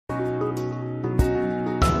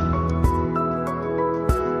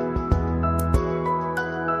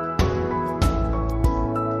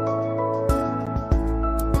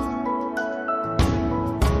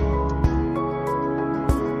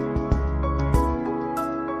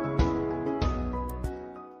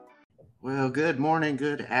Well, good morning,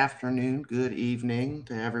 good afternoon, good evening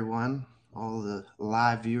to everyone, all the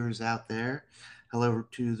live viewers out there. Hello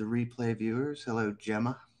to the replay viewers. Hello,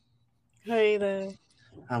 Gemma. Hey there.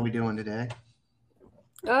 How we doing today?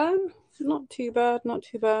 Not too bad, not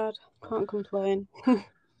too bad. Can't complain. Oh,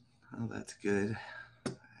 that's good.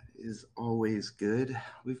 That is always good.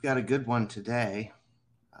 We've got a good one today.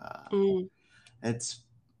 Uh, Mm. it's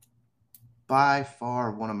by far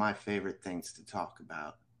one of my favorite things to talk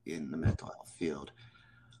about in the mental health field.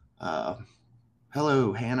 Uh,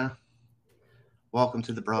 Hello, Hannah. Welcome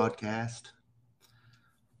to the broadcast.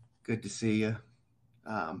 Good to see you.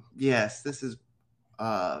 Yes, this is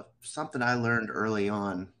something I learned early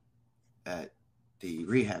on at the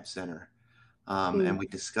rehab center, and Mm. we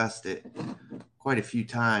discussed it quite a few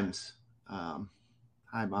times.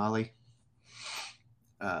 Hi, Molly.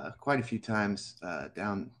 Quite a few times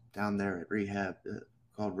down there at rehab,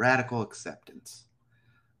 called radical acceptance,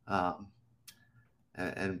 um,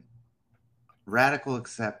 and radical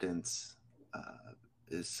acceptance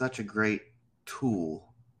is such a great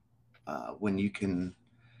tool when you can.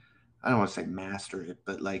 I don't want to say master it,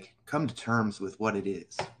 but like come to terms with what it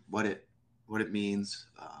is, what it means,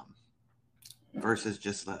 versus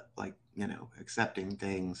just like accepting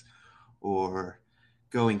things or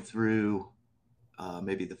going through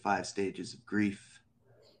maybe the 5 stages of grief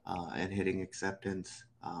and hitting acceptance.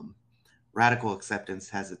 Radical acceptance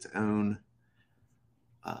has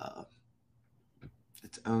uh,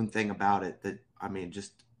 its own thing about it that I mean,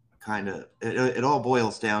 just kind of it all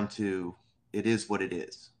boils down to it is what it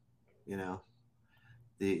is, you know.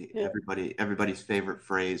 The Yeah. everybody's favorite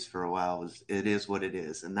phrase for a while was "it is what it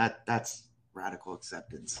is," and that's radical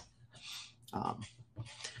acceptance. Um,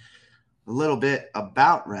 a little bit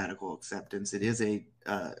about radical acceptance. It is a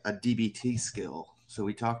DBT skill. So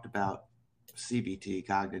we talked about CBT,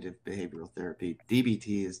 cognitive behavioral therapy.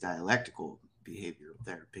 DBT is dialectical behavioral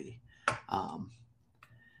therapy, um,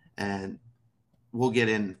 and we'll get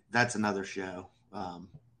in. That's another show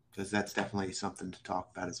because that's definitely something to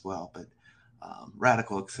talk about as well. But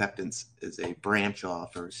radical acceptance is a branch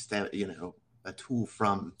off or a tool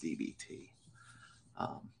from DBT.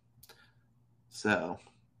 Um, so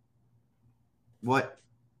what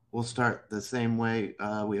we'll start the same way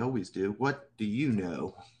we always do. What do you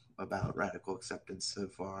know about radical acceptance so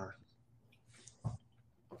far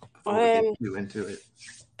before we get Um. too into it?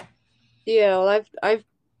 Yeah. Well, I've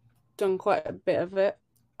done quite a bit of it.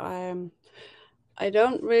 Um. I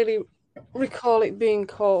don't really recall it being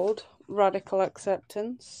called radical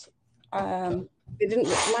acceptance. They didn't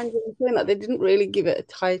mind you saying that they didn't really give it a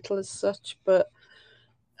title as such, but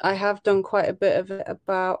I have done quite a bit of it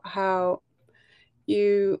about how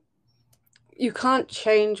you you can't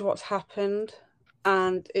change what's happened,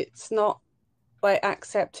 and it's not like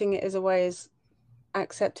accepting it as a way as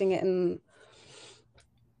accepting it and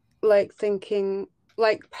like thinking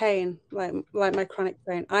like pain, like my chronic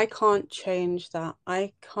pain. I can't change that.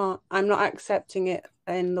 I'm not accepting it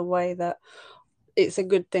in the way that it's a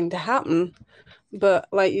good thing to happen. But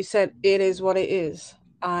like you said, it is what it is.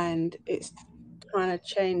 And it's trying to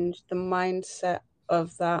change the mindset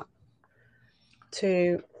of that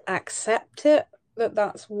to accept it, that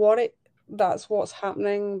that's what's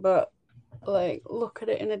happening, but like look at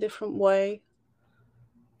it in a different way.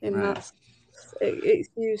 In Right. that it's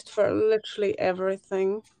used for literally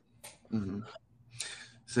everything. Mm-hmm.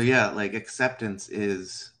 So yeah, like acceptance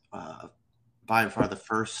is by far the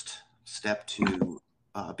first step to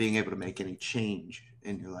being able to make any change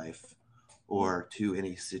in your life or to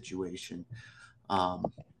any situation.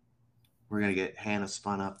 Um, we're going to get Hannah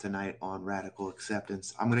spun up tonight on radical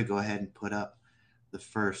acceptance. I'm going to go ahead and put up the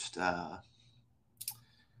first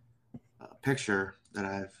picture that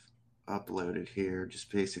I've uploaded here,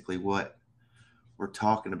 just basically what we're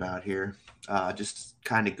talking about here. Just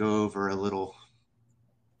kind of go over a little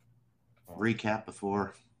recap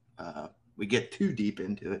before we get too deep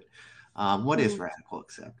into it. What is Mm. radical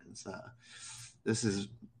acceptance? This is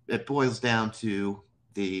it boils down to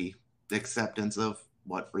the acceptance of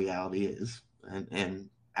what reality is and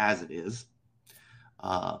as it is.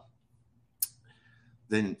 Uh,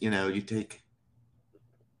 then you take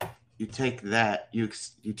that you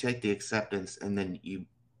take the acceptance and then you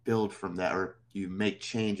build from that or you make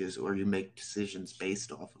changes or you make decisions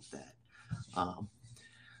based off of that. Um,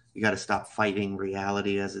 you got to stop fighting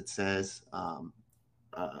reality, as it says. Uh,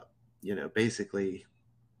 basically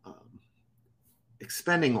um,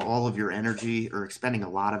 expending all of your energy or expending a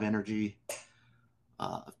lot of energy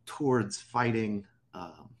towards fighting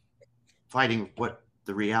what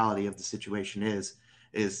the reality of the situation is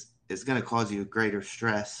going to cause you greater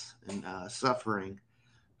stress and suffering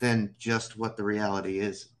than just what the reality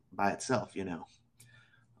is by itself,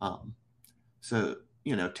 Um, so,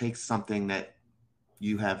 take something that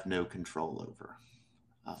you have no control over.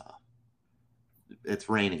 Uh, it's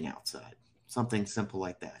raining outside, something simple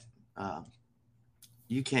like that. Um,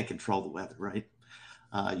 you can't control the weather, right?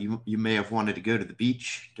 You may have wanted to go to the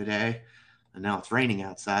beach today, and now it's raining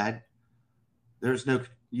outside. There's no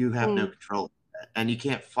You have no Mm. control of that, and you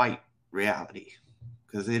can't fight reality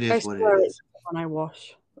because it I is what it swear it is. when I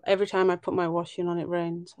wash. Every time I put my washing on, it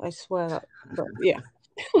rains. I swear that. But yeah,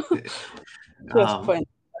 just um, putting.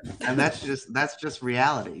 and that's just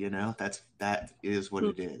reality, that is what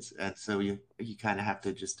Mm. it is, and so you kind of have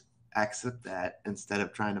to just accept that instead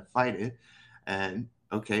of trying to fight it. And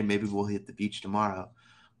okay, maybe we'll hit the beach tomorrow.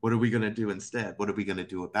 What are we going to do instead? What are we going to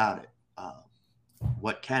do about it?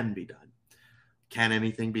 What can be done? Can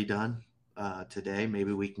anything be done today?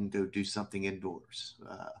 Maybe we can go do something indoors,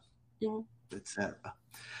 Mm. etc.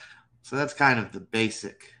 So that's kind of the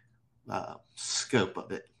basic scope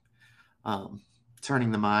of it. Um,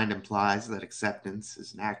 Turning the mind implies that acceptance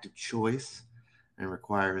is an active choice and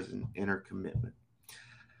requires an inner commitment.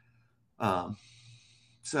 Um,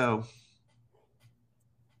 so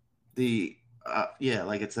yeah,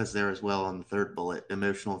 like it says there as well on the third bullet,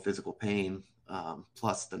 emotional and physical pain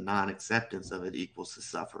plus the non-acceptance of it equals the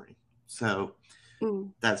suffering. So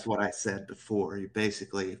Mm. that's what I said before. You're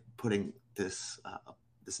basically putting this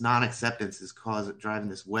non-acceptance is driving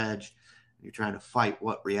this wedge. You're trying to fight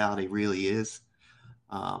what reality really is.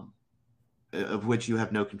 Um, of which you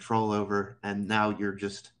have no control over, and now you're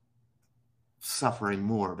just suffering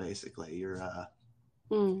more. Basically,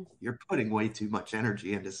 Mm. you're putting way too much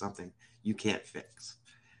energy into something you can't fix,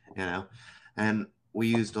 you know. And we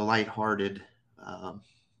used a lighthearted um,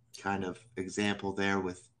 kind of example there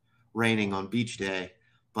with raining on beach day,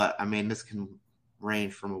 but I mean this can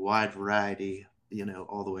range from a wide variety,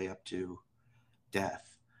 all the way up to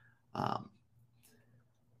death. Um,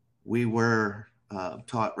 we were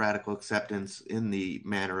taught radical acceptance in the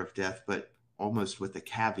manner of death, but almost with a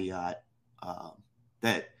caveat um,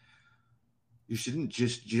 that you shouldn't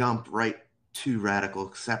just jump right to radical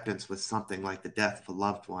acceptance with something like the death of a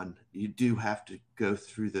loved one. You do have to go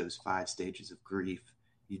through those 5 stages of grief.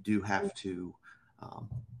 You do have to. Um,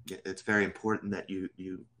 it's very important that you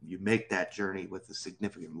make that journey with a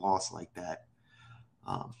significant loss like that.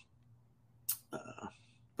 Um, uh,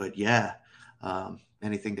 but yeah,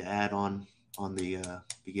 anything to add on the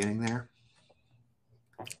beginning there?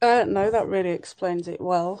 No, that really explains it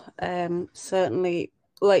well. Certainly,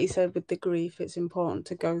 like you said, with the grief, it's important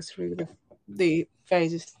to go through the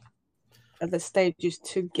phases of the stages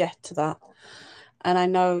to get to that. And I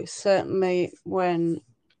know certainly when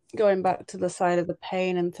going back to the side of the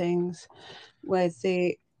pain and things, with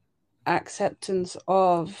the acceptance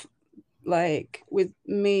of like with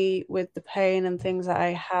me with the pain and things that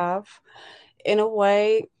I have, in a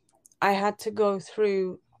way, I had to go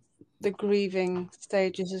through the grieving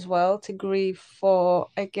stages as well to grieve for,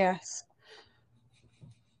 I guess,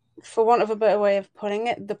 for want of a better way of putting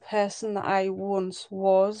it, the person that I once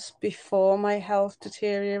was before my health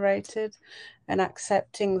deteriorated, and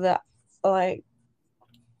accepting that, like,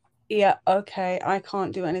 yeah, okay, I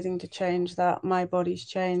can't do anything to change that. My body's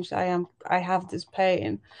changed. I have this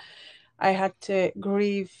pain. I had to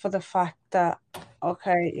grieve for the fact that,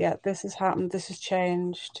 okay, yeah, this has happened, this has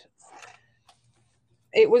changed.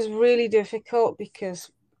 It was really difficult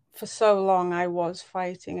because for so long I was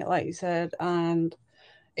fighting it, like you said, and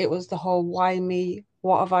it was the whole why me?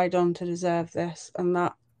 What have I done to deserve this? And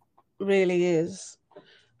that really is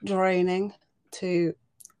draining to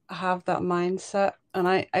have that mindset. And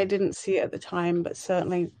I didn't see it at the time, but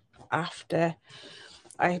certainly after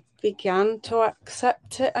I began to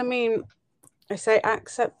accept it. I mean, I say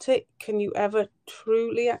accept it. Can you ever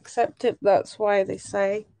truly accept it? That's why they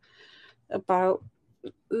say about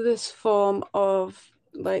this form of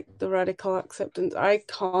like the radical acceptance. I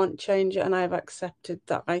can't change it, and I've accepted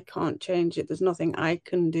that I can't change it. There's nothing I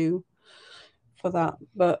can do for that,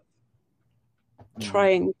 but Mm,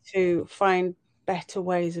 trying to find better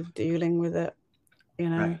ways of dealing with it, you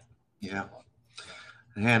know. right. Yeah.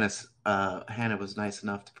 Hannah was nice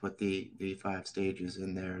enough to put the 5 stages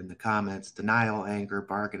in there in the comments: denial, anger,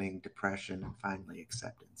 bargaining, depression, and finally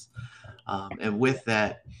acceptance. And with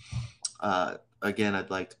that, again, I'd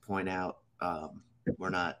like to point out we're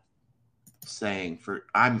not saying for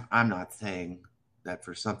I'm not saying that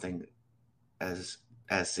for something as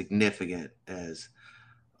significant as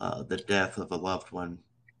the death of a loved one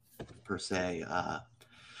per se,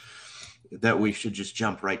 that we should just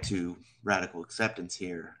jump right to radical acceptance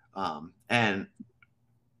here, and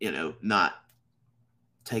not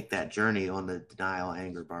take that journey on the denial,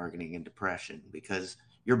 anger, bargaining, and depression, because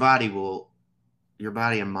your body will, your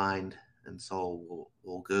body and mind and soul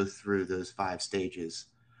will go through those 5 stages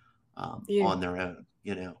Yeah. on their own.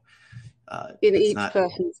 And It's each not,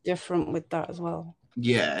 person's different with that as well.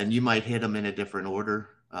 yeah, and you might hit them in a different order.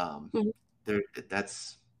 Mhm. There,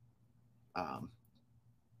 um,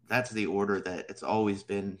 that's the order that it's always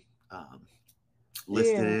been um,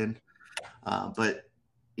 listed Yeah. in. But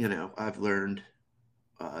I've learned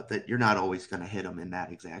that you're not always going to hit them in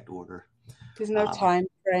that exact order. There's no Um, time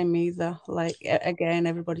frame either. Like again,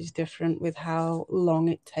 everybody's different with how long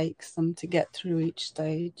it takes them to get through each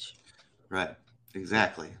stage. right,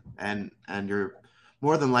 exactly, and you're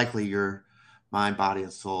more than likely your mind, body,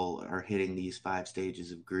 and soul are hitting these 5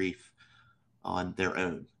 stages of grief on their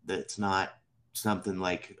own. That's not something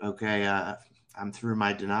like, okay, I'm through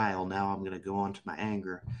my denial. Now I'm going to go on to my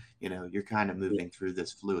anger. You're kind of moving through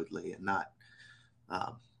this fluidly and not,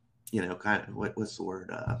 um, kind of what's the word?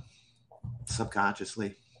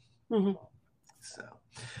 Subconsciously. Hmm. So,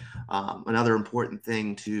 another important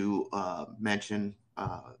thing to mention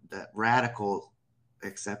that radical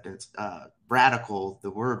acceptance, radical, the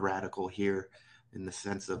word radical here in the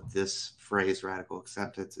sense of this phrase, radical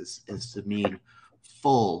acceptance, is to mean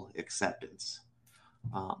full acceptance,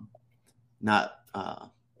 um, not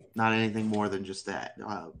not anything more than just that.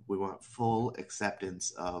 We want full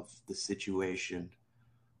acceptance of the situation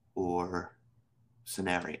or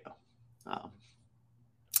scenario. Um,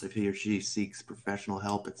 if he or she seeks professional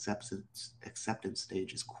help, acceptance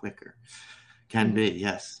stage is quicker. Can be,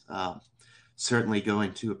 yes. Certainly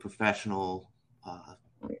going to a professional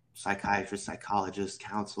psychiatrist, psychologist,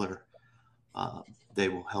 counselor, they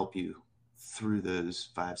will help you through those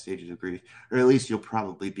 5 stages of grief, or at least you'll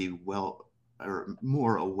probably be well or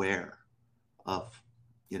more aware of,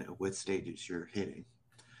 what stages you're hitting.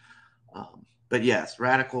 But yes,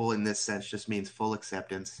 radical in this sense just means full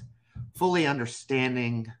acceptance, fully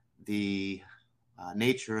understanding the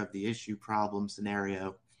nature of the issue, problem,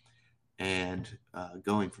 scenario, and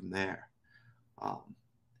going from there. Um,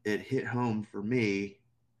 it hit home for me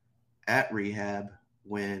at rehab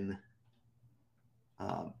when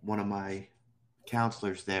one of my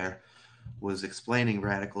counselors there was explaining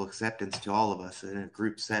radical acceptance to all of us in a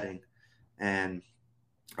group setting. And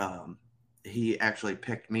he actually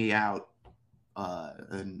picked me out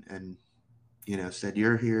and said,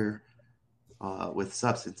 "You're here with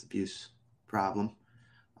substance abuse problem,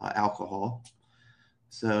 alcohol.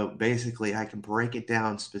 So basically, I can break it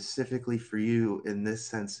down specifically for you in this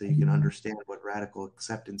sense so you can understand what radical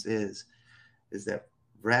acceptance is that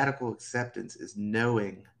radical acceptance is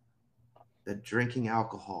knowing that drinking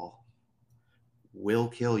alcohol will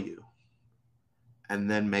kill you and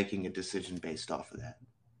then making a decision based off of that.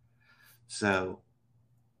 So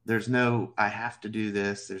there's no, I have to do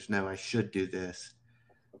this. There's no, I should do this.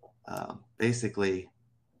 Basically,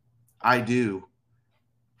 I do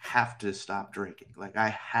have to stop drinking. Like I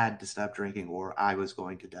had to stop drinking or I was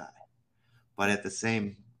going to die. But at the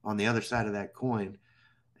same, on the other side of that coin,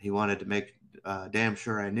 he wanted to make damn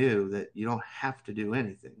sure I knew that you don't have to do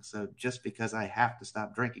anything. So just because I have to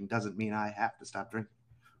stop drinking doesn't mean I have to stop drinking.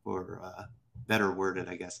 Or better worded,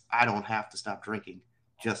 I guess, I don't have to stop drinking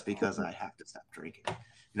just because I have to stop drinking. You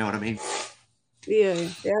know what I mean? Yeah, it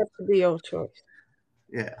has to be your choice.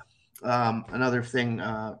 Yeah. Another thing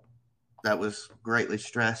that was greatly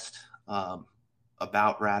stressed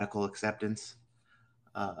about radical acceptance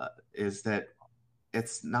is that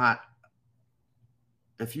it's not,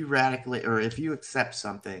 if you radically or if you accept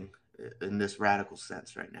something in this radical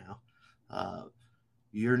sense right now, uh,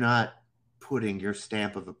 you're not putting your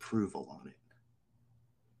stamp of approval on it.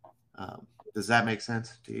 Does that make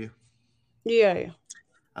sense to you? Yeah,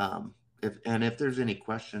 yeah. If there's any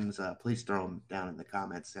questions, please throw them down in the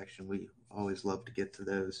comments section. We always love to get to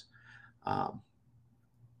those. Um,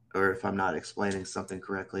 or if I'm not explaining something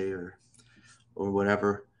correctly or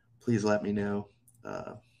whatever, please let me know.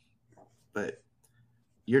 But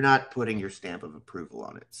you're not putting your stamp of approval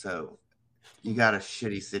on it. So you got a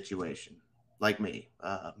shitty situation like me,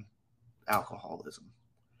 alcoholism.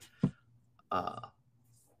 Uh,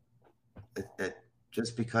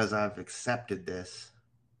 just because I've accepted this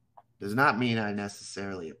does not mean I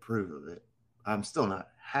necessarily approve of it. I'm still not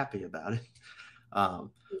happy about it.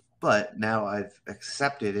 Um, but now I've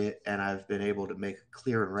accepted it and I've been able to make a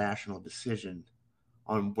clear and rational decision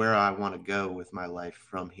on where I want to go with my life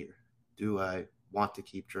from here. Do I want to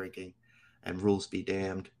keep drinking and rules be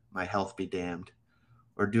damned, my health be damned?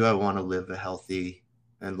 Or do I want to live a healthy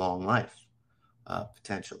and long life,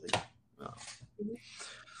 potentially?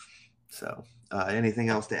 Uh, anything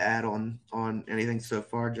else to add on anything so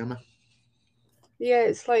far, Gemma? Yeah,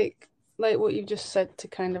 it's like what you just said to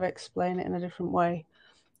kind of explain it in a different way.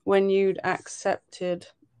 when you'd accepted,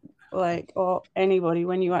 like, or anybody,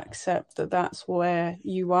 when you accept that that's where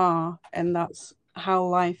you are and that's how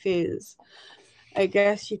life is, I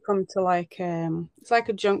guess you come to like it's like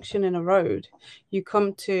a junction in a road. You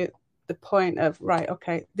come to the point of, right,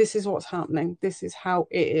 okay, this is what's happening. This is how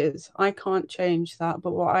it is. I can't change that,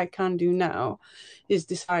 but what I can do now is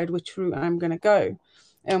decide which route I'm going to go.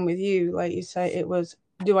 And with you, like you say, it was,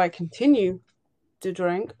 do I continue to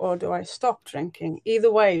drink or do I stop drinking?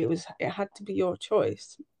 Either way, it had to be your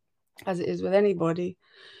choice, as it is with anybody.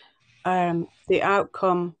 The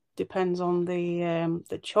outcome depends on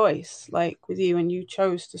the choice. Like with you, and you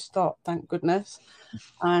chose to stop, thank goodness,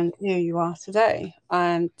 and here you are today.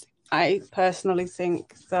 And I personally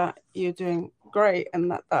think that you're doing great,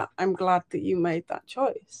 and that I'm glad that you made that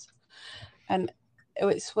choice. And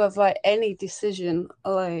it's with like any decision,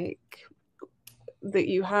 like that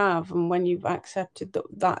you have, and when you've accepted that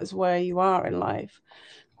that is where you are in life,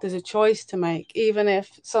 there's a choice to make, even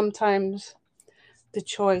if sometimes the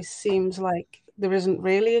choice seems like there isn't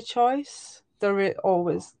really a choice. There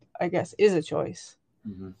always, I guess, is a choice.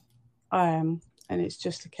 Mm-hmm. And it's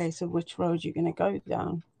just a case of which road you're going to go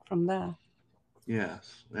down from there.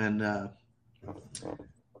 Yes, and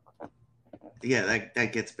yeah,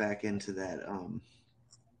 that gets back into that.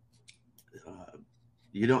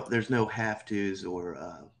 You don't. There's no have tos, or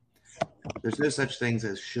there's no such things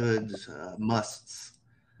as shoulds, musts,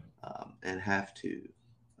 and have to.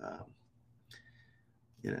 Um,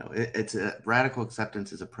 it's a radical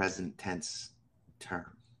acceptance is a present tense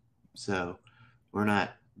term, so we're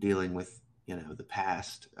not dealing with the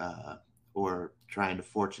past, or trying to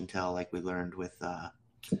fortune tell like we learned with the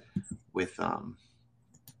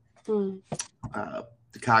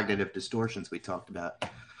cognitive distortions we talked about.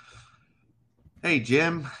 Hey,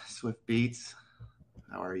 Jim, Swift Beats.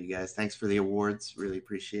 How are you guys? Thanks for the awards. Really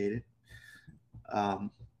appreciate it.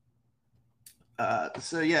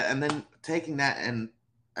 So yeah, and then taking that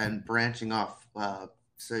and branching off.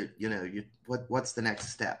 So what's the next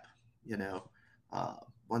step?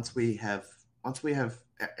 Once we have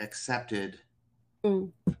accepted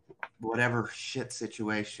whatever shit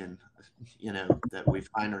situation that we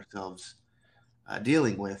find ourselves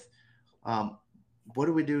dealing with. What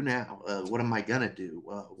do we do now? What am I gonna do?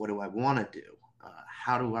 What do I want to do?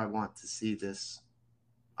 How do I want to see this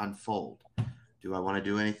unfold? Do I want to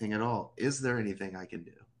do anything at all? Is there anything I can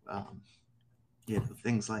do?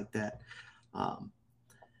 Things like that. I'm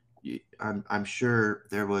sure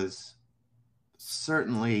there was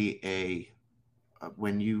certainly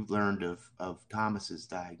when you learned of Thomas's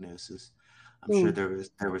diagnosis. I'm sure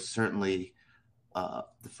there was certainly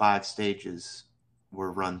the 5 stages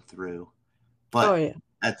were run through, but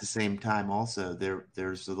at the same time, also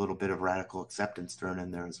there's a little bit of radical acceptance thrown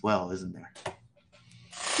in there as well, isn't there?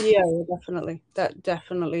 Yeah, definitely. That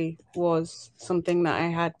definitely was something that I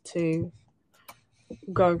had to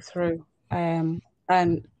go through. And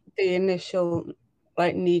the initial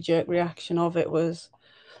like knee-jerk reaction of it was,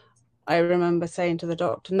 I remember saying to the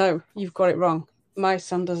doctor, "No, you've got it wrong. My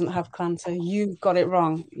son doesn't have cancer. You've got it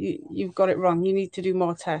wrong. You've got it wrong. You need to do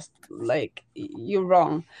more tests. Like, you're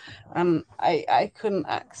wrong." And I couldn't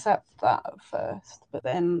accept that at first. But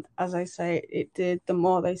then, as I say, it did. The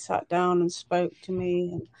more they sat down and spoke to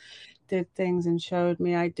me and did things and showed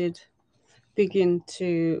me, I did begin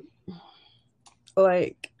to,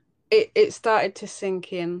 like, it started to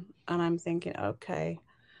sink in. And I'm thinking, okay,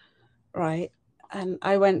 right. And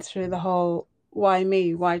I went through the whole, why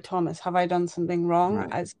me? Why Thomas? Have I done something wrong?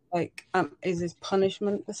 Right. As like, is this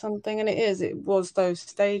punishment for something? And it is. It was those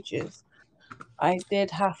stages. I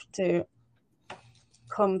did have to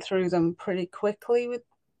come through them pretty quickly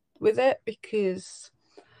with it, because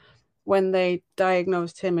when they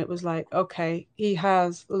diagnosed him, it was like, okay, he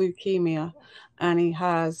has leukemia, and he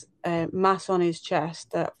has a mass on his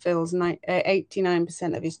chest that fills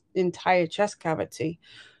 89% of his entire chest cavity.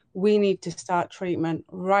 We need to start treatment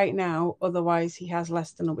right now, otherwise he has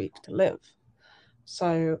less than a week to live.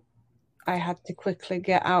 So I had to quickly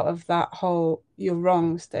get out of that whole you're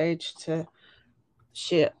wrong stage to,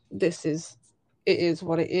 shit, it is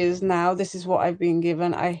what it is now. This is what I've been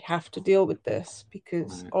given. I have to deal with this,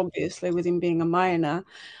 because obviously with him being a minor,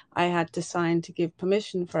 I had to sign to give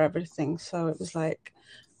permission for everything. So it was like,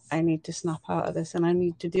 I need to snap out of this and I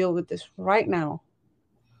need to deal with this right now.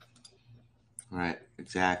 Right,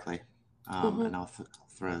 exactly. And I'll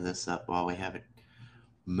throw this up while we have a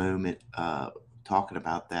moment talking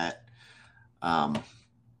about that.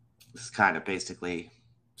 This kind of basically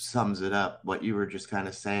sums it up. What you were just kind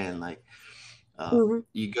of saying, like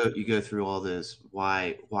you go through all this.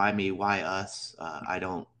 Why me? Why us? I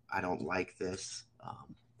don't like this.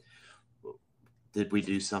 did we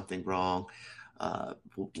do something wrong?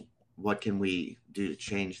 What can we do to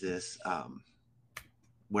change this?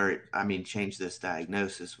 Change this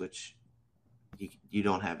diagnosis, which you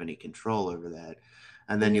don't have any control over that.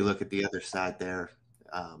 And then you look at the other side there,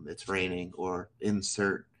 it's raining, or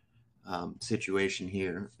insert situation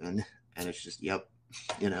here, and it's just, yep,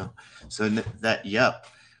 So that yep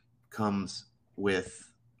comes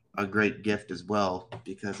with a great gift as well,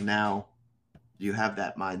 because now you have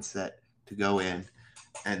that mindset to go in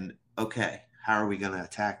and, okay, how are we going to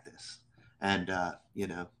attack this? And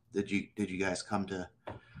did you guys come to,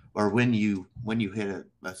 or when you hit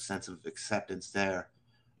a sense of acceptance there,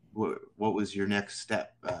 what was your next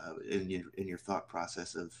step in your thought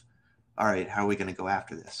process of, all right, how are we going to go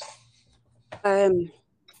after this?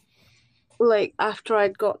 Like after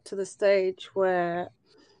I'd got to the stage where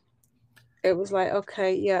it was like,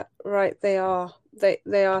 okay, yeah, right, they are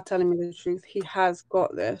telling me the truth. He has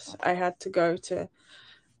got this. I had to go to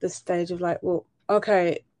the stage of like, well,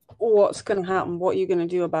 okay, what's going to happen? What are you going to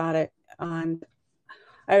do about it? And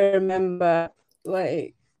I remember,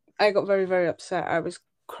 like, I got very, very upset. I was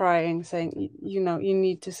crying, saying, you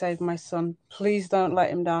need to save my son. Please don't let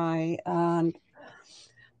him die. And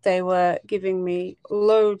they were giving me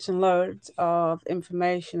loads and loads of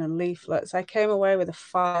information and leaflets. I came away with a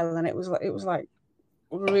file, and it was like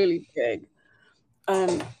really big.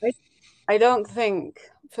 And I don't think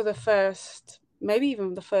for the first, maybe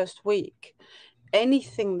even the first week,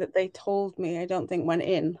 anything that they told me, I don't think went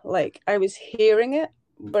in. Like, I was hearing it,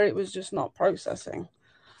 but it was just not processing.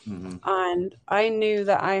 Mm-hmm. And I knew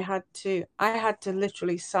that I had to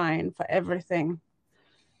literally sign for everything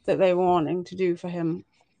that they were wanting to do for him.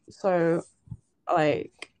 So,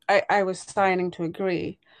 like, I was signing to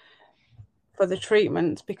agree for the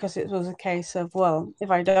treatment, because it was a case of, well,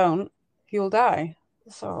 if I don't, he'll die.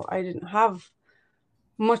 So I didn't have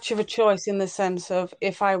much of a choice, in the sense of,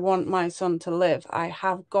 if I want my son to live, I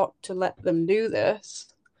have got to let them do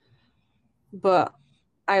this. But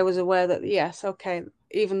I was aware that, yes, okay,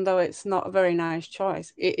 even though it's not a very nice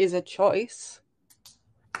choice, it is a choice.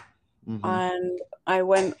 Mm-hmm. And I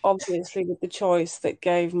went, obviously, with the choice that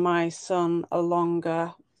gave my son a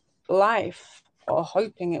longer life, or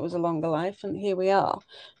hoping it was a longer life. And here we are,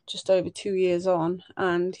 just over 2 years on,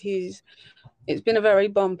 and it's been a very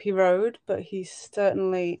bumpy road, but he's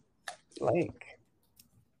certainly, like,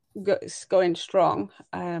 going strong.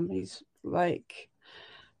 He's, like,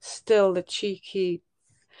 still the cheeky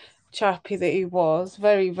chappy that he was,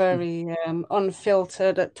 very, very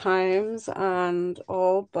unfiltered at times and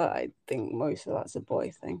all, but I think most of that's a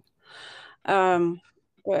boy thing.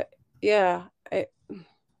 But yeah,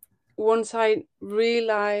 once I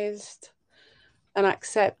realized and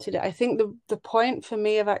accepted it, I think the point for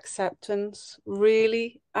me of acceptance,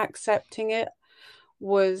 really accepting it,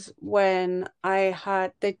 was when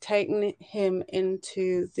they'd taken him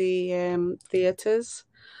into the theaters,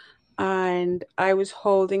 and I was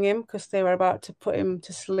holding him because they were about to put him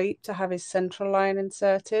to sleep to have his central line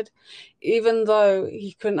inserted, even though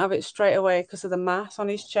he couldn't have it straight away because of the mass on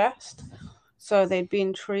his chest. So they'd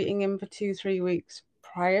been treating him for 2-3 weeks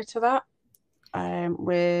prior to that,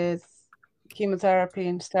 with chemotherapy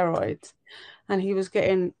and steroids, and he was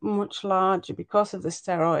getting much larger because of the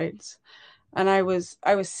steroids. And I was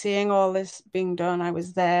seeing all this being done. I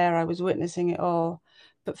was there. I was witnessing it all.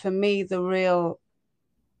 But for me, the real,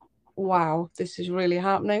 wow, this is really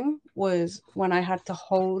happening, was when I had to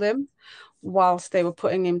hold him whilst they were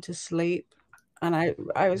putting him to sleep, and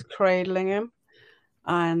I was cradling him,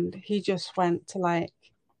 and he just went to, like,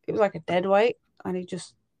 it was like a dead weight, and he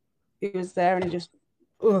was there, and he just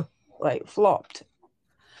like flopped.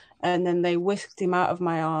 And then they whisked him out of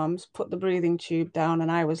my arms, put the breathing tube down,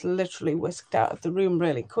 and I was literally whisked out of the room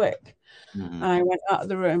really quick. Mm-hmm. And I went out of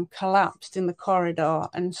the room, collapsed in the corridor,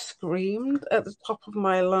 and screamed at the top of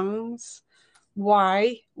my lungs,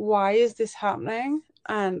 why is this happening?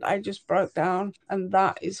 And I just broke down. And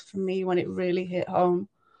that is, for me, when it really hit home.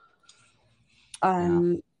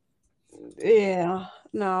 And Jim,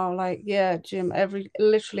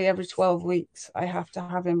 literally every 12 weeks I have to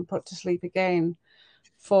have him put to sleep again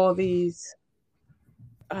for these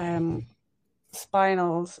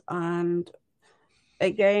spinals. And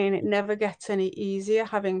again, it never gets any easier,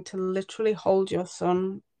 having to literally hold your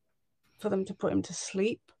son for them to put him to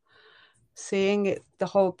sleep, seeing it, the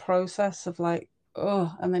whole process of, like,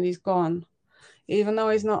 and then he's gone. Even though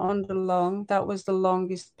he's not under long, that was the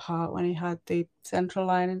longest part, when he had the central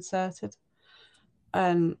line inserted.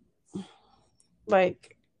 And,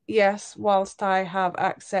 like, yes, whilst I have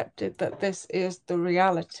accepted that this is the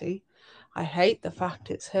reality, I hate the fact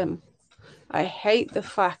it's him. I hate the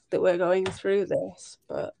fact that we're going through this,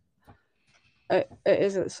 but it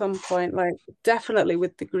is at some point, like definitely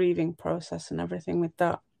with the grieving process and everything with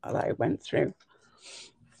that I went through.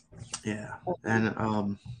 Yeah.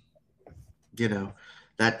 And you know,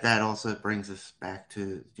 that also brings us back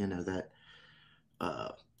to, that uh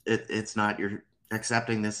it's not your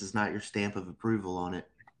accepting this is not your stamp of approval on it,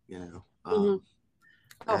 you know. Mm-hmm.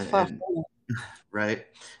 Oh, far And from it. right,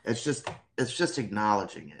 it's just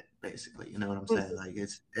acknowledging it, basically, you know what I'm saying? Mhm. Like Yeah,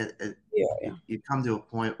 you, yeah. you come to a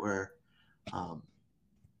point where um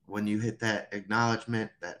when you hit that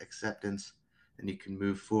acknowledgement, that acceptance, and you can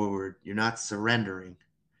move forward, you're not surrendering.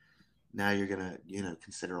 Now you're gonna,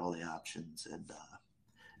 consider all the options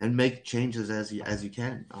and make changes as you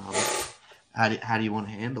can. How do you want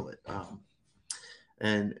to handle it?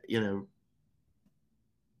 And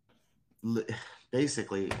li-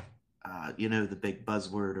 basically, the big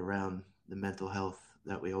buzzword around the mental health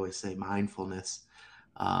that we always say, mindfulness.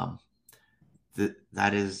 Um,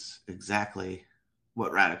 that is exactly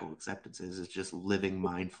what radical acceptance is. It's just living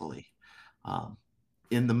mindfully, um,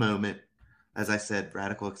 in the moment. As I said,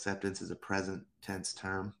 radical acceptance is a present tense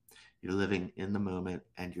term. You're living in the moment,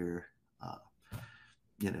 and you're, uh,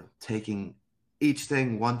 taking each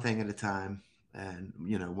thing one thing at a time, and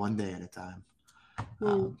one day at a time. Mm.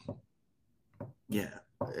 Um, yeah,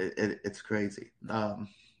 it's crazy.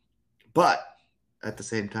 But at the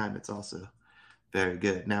same time, it's also very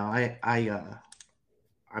good. Now, I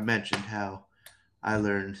mentioned how I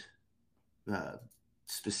learned, uh,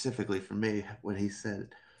 specifically for me,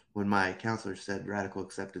 when my counselor said radical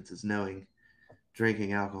acceptance is knowing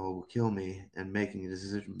drinking alcohol will kill me and making a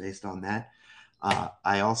decision based on that.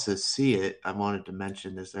 I also see it. I wanted to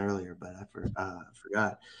mention this earlier, but I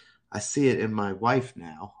forgot. I see it in my wife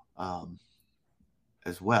now,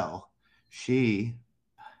 as well. She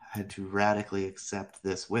had to radically accept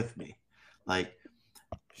this with me. Like,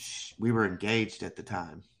 we were engaged at the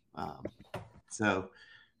time, um, so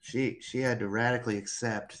she had to radically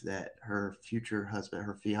accept that her future husband,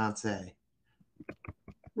 her fiance,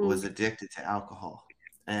 was Mm. addicted to alcohol,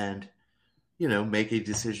 and make a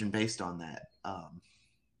decision based on that.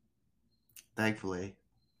 Thankfully,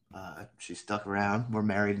 she stuck around. We're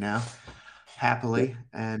married now, Yeah. happily,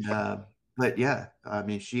 and but yeah, I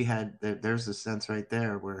mean, there's a sense right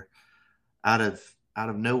there where out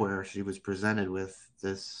of nowhere she was presented with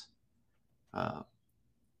this uh,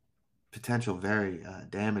 potential very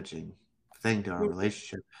damaging thing to our Mm.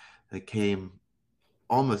 relationship that came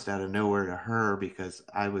almost out of nowhere to her, because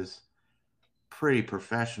I was pretty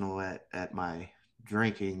professional at my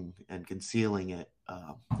drinking and concealing it,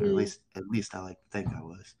 or Mm. at least I like to think I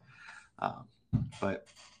was. Um, but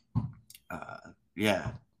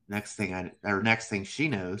yeah, next thing she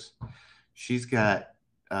knows, she's got.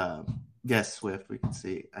 Yes, Swift.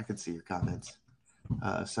 I can see your comments.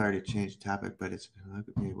 Sorry to change the topic, but look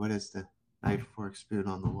at me. What is the knife, fork, spoon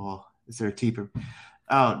on the wall? Is there a teeper?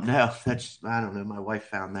 Oh no, that's I don't know. My wife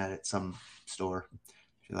found that at some store.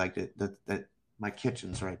 She liked it. That my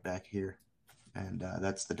kitchen's right back here, and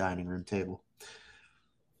that's the dining room table.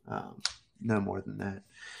 Um, no more than that.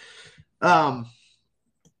 Um,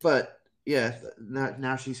 but yeah,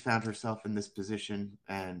 now she's found herself in this position,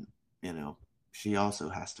 and you know she also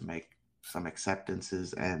has to make some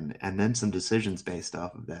acceptances and then some decisions based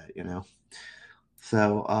off of that.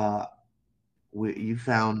 So you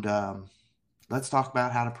found. Let's talk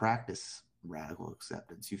about how to practice radical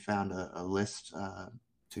acceptance. You found a list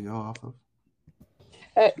to go off of.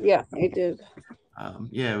 Yeah, it did.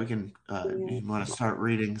 Yeah, we can. Yeah. You want to start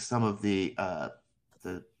reading some of the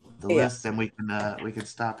the Yeah. list, and we can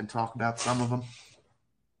stop and talk about some of them.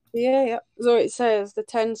 Yeah, yeah. So it says the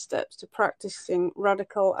 10 steps to practicing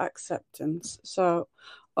radical acceptance. So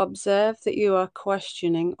observe that you are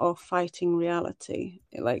questioning or fighting reality.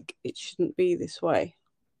 Like it shouldn't be this way,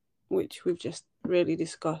 which we've just really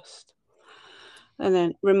discussed. And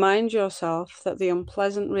then remind yourself that the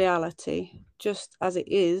unpleasant reality, just as it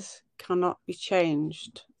is, cannot be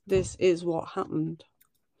changed. This is what happened.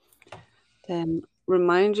 Then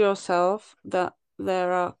remind yourself that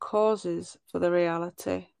there are causes for the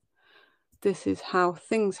reality. This is how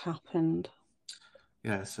things happened.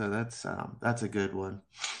 Yeah, so that's a good one.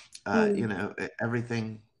 Mm.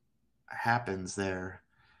 Everything happens there.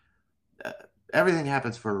 Uh, Everything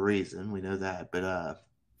happens for a reason. We know that, but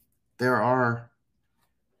there are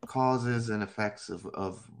causes and effects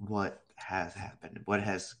of what has happened, what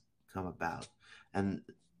has come about, and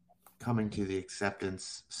coming to the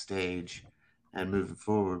acceptance stage and moving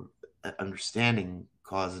forward, understanding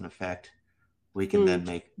cause and effect, we can Mm.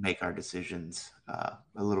 then make our decisions a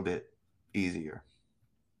little bit easier.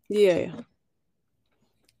 Yeah, yeah.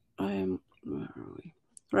 Where are we?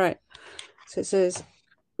 Right. So it says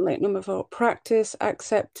like number 4, practice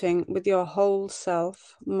accepting with your whole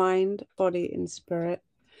self, mind, body, and spirit,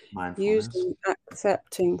 Mindfulness. using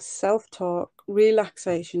accepting self-talk,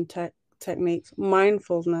 relaxation techniques,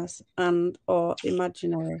 mindfulness, and or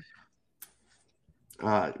imaginary.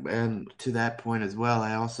 And to that point as well,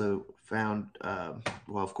 I also found,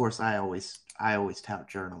 well, of course, I always tout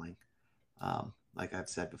journaling. Like I've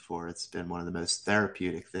said before, it's been one of the most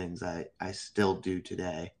therapeutic things I still do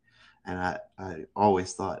today. And I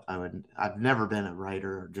always thought I've never been a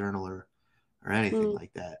writer or journaler or anything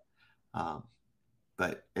like that. Um,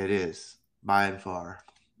 but it is by and far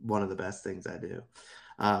one of the best things I do.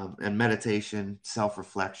 And meditation, self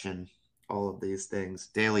reflection, all of these things,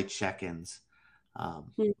 daily check ins.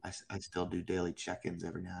 I still do daily check ins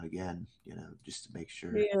every now and again, just to make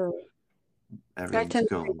sure Yeah. I everything's tend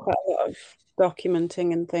to do going quite well. a lot of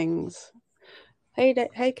documenting and things. Hey,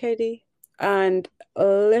 Katie. And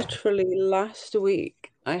literally last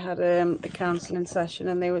week, I had a counselling session,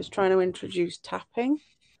 and they was trying to introduce tapping,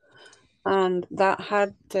 and that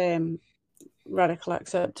had radical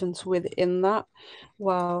acceptance within that.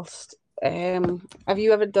 Whilst, have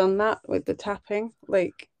you ever done that with the tapping?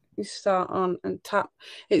 Like you start on and tap.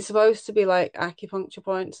 It's supposed to be like acupuncture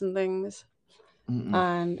points and things, Mm-mm.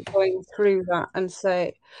 and going through that and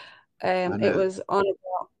say, I it know, was on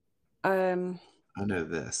I know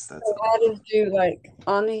this. That's I enough. had to do like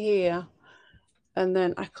on here, and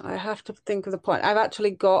then I have to think of the point. I've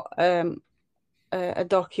actually got a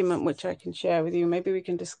document which I can share with you. Maybe we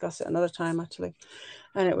can discuss it another time actually.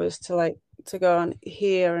 And it was to go on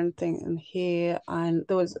here and think and here, and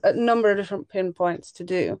there was a number of different pinpoints to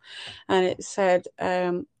do, and it said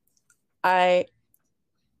I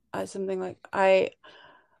something like I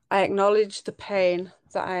acknowledge the pain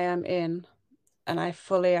that I am in, and I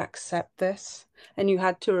fully accept this. And you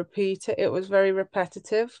had to repeat it. It was very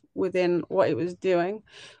repetitive within what it was doing,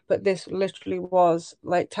 but this literally was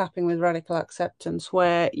like tapping with radical acceptance,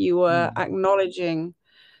 where you were Mm. acknowledging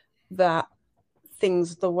that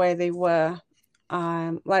things the way they were.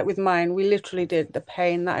 Like with mine, we literally did the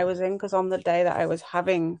pain that I was in, because on the day that I was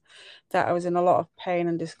having that, I was in a lot of pain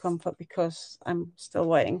and discomfort because I'm still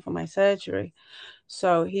waiting for my surgery.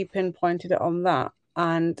 So he pinpointed it on that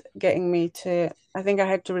and getting me to, I think I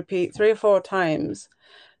had to repeat 3 or 4 times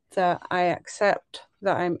that I accept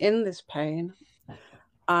that I'm in this pain,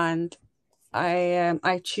 and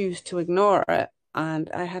I choose to ignore it. And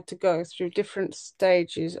I had to go through different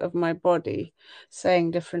stages of my body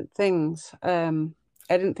saying different things. I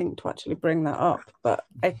didn't think to actually bring that up, but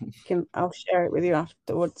I'll share it with you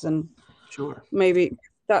afterwards, and Sure. maybe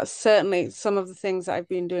that's certainly some of the things that I've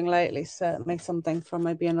been doing lately, certainly something for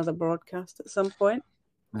maybe another broadcast at some point.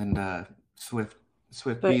 And Swift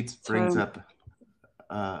Swift But Beats brings up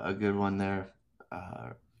a good one there.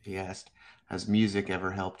 He asked, "Has music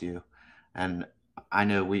ever helped you?" And I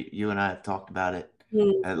know you and I have talked about it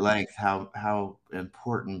mm, at length how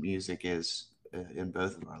important music is in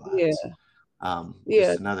both of our yeah, lives.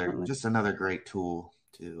 yeah, definitely. Just another great tool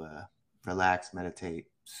to relax, meditate,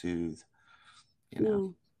 soothe. You know.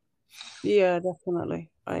 Mm, yeah, definitely.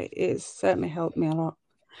 It's certainly helped me a lot.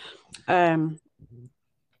 Um,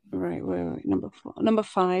 right, wait, number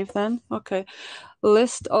 5 then. Okay.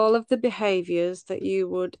 List all of the behaviors that you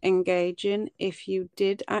would engage in if you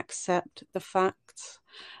did accept the facts,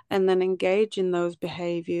 and then engage in those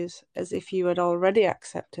behaviors as if you had already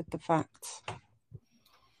accepted the facts.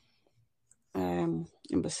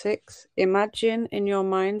 Number 6, imagine in your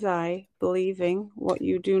mind's eye believing what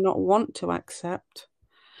you do not want to accept,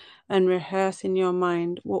 and rehearse in your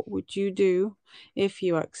mind what would you do if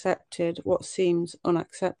you accepted what seems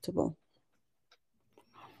unacceptable.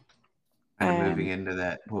 Kind of moving Um, into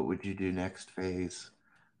that, what would you do next phase,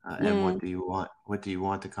 and mm, what do you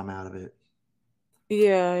want to come out of it?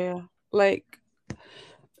 yeah. Like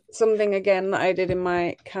something again that I did in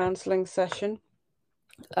my counseling session.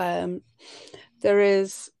 Um, there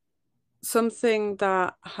is something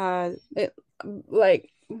that has it, like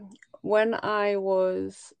when I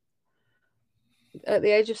was at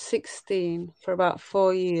the age of 16 for about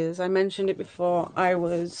 4 years. I mentioned it before. I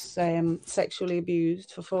was sexually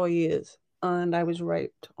abused for 4 years, and I was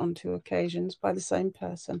raped on 2 occasions by the same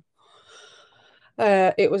person.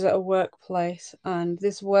 It was at a workplace, and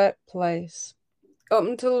this workplace, up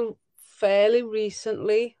until fairly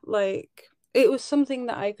recently, like it was something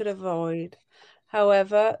that I could avoid.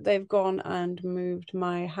 However, they've gone and moved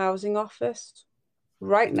my housing office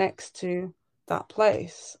right next to that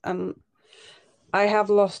place, and I have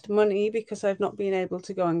lost money because I've not been able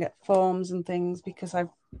to go and get forms and things because I've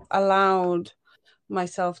allowed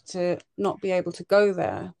myself to not be able to go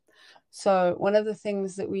there. So one of the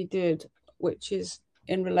things that we did, which is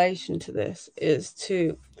in relation to this is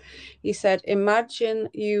to, he said, imagine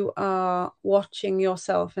you are watching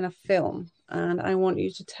yourself in a film, and I want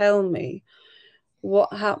you to tell me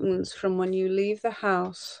what happens from when you leave the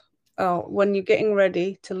house, or when you're getting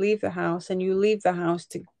ready to leave the house and you leave the house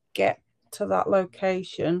to get to that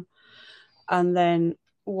location, and then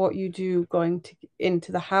what you do going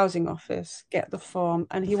into the housing office, get the form.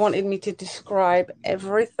 And he wanted me to describe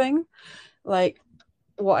everything, like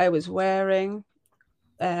what I was wearing,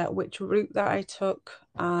 which route that I took.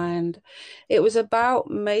 And it was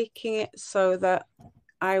about making it so that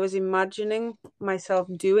I was imagining myself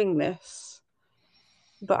doing this,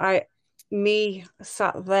 but me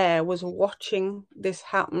sat there was watching this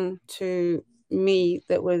happen to me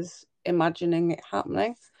that was imagining it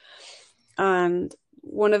happening. And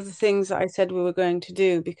one of the things that I said we were going to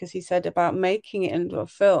do, because he said about making it into a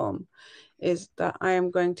film, is that I am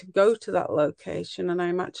going to go to that location and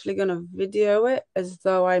I'm actually going to video it as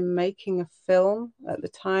though I'm making a film at the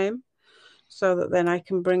time, so that then I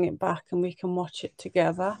can bring it back and we can watch it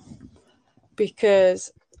together.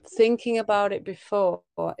 Because thinking about it before,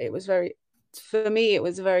 it was for me, it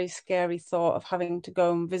was a very scary thought of having to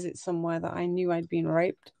go and visit somewhere that I knew I'd been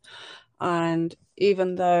raped. And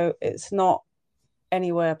even though it's not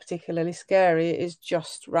anywhere particularly scary, it is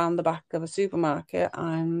just round the back of a supermarket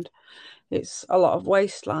and it's a lot of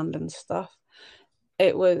wasteland and stuff.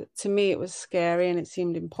 To me, it was scary and it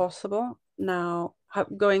seemed impossible. Now,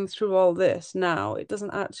 going through all this now, it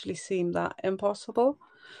doesn't actually seem that impossible.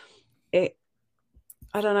 I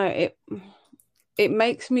don't know, it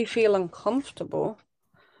makes me feel uncomfortable,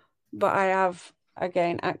 but I have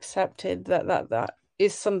again accepted that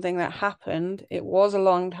is something that happened. It was a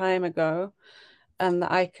long time ago, and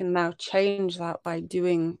that I can now change that by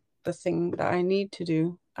doing the thing that I need to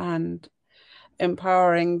do and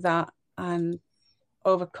empowering that and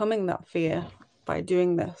overcoming that fear by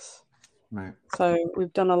doing this. Right. So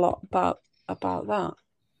we've done a lot about that,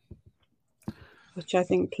 which I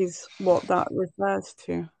think is what that refers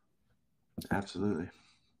to. Absolutely.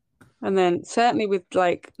 And then certainly with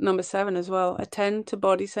like number 7 as well, attend to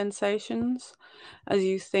body sensations as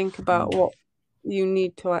you think about what you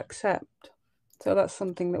need to accept. So that's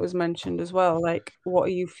something that was mentioned as well. Like, what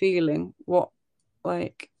are you feeling?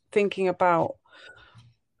 Like thinking about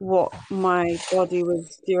what my body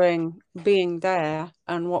was doing being there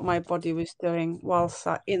and what my body was doing while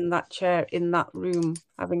sat in that chair in that room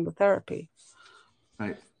having the therapy.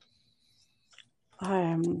 Right.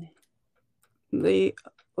 The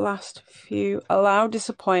last few: allow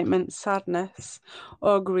disappointment, sadness,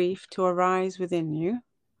 or grief to arise within you.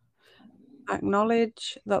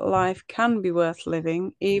 Acknowledge that life can be worth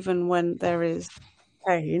living even when there is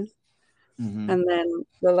pain. Mm-hmm. And then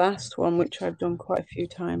the last one, which I've done quite a few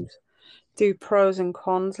times, do pros and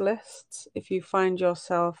cons lists if you find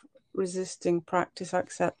yourself resisting practice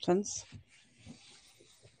acceptance.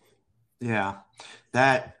 Yeah,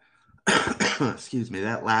 that excuse me,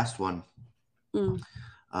 that last one.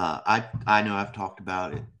 I know I've talked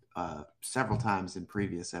about it several times in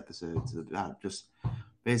previous episodes about just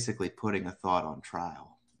basically putting a thought on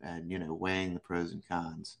trial and weighing the pros and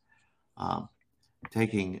cons,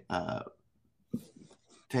 taking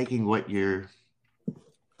what your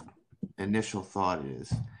initial thought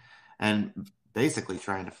is and basically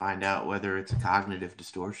trying to find out whether it's a cognitive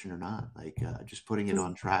distortion or not, like just putting it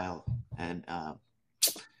on trial and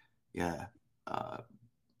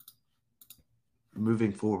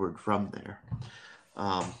moving forward from there.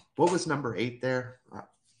 What was number 8 there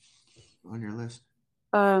on your list?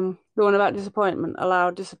 The one about disappointment.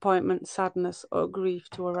 Allow disappointment, sadness, or grief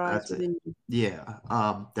to arise within you. Yeah.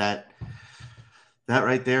 That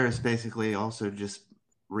right there is basically also just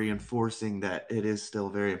reinforcing that it is still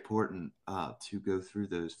very important to go through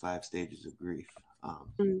those 5 stages of grief.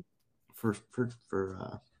 For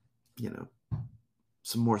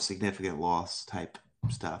some more significant loss type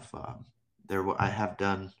stuff.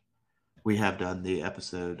 We have done the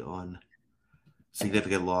episode on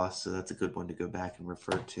significant loss, so that's a good one to go back and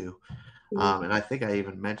refer to. And I think I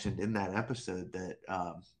even mentioned in that episode that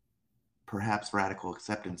perhaps radical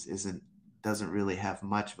acceptance doesn't really have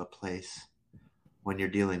much of a place when you're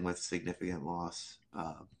dealing with significant loss,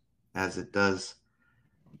 as it is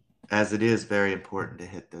very important to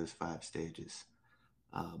hit those 5 stages: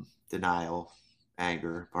 denial,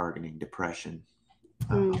 anger, bargaining, depression,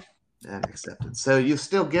 and acceptance. So you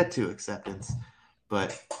still get to acceptance,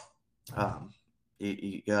 but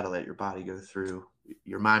you got to let your body go through,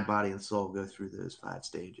 your mind, body, and soul go through those 5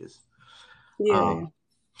 stages. Yeah.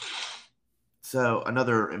 So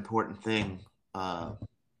another important thing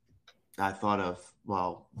I thought of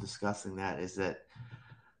while discussing that is that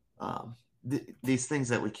these things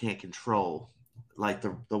that we can't control, like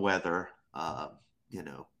the weather, a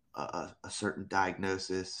certain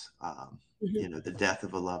diagnosis, Mhm. the death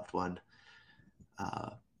of a loved one.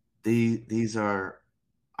 Uh, these are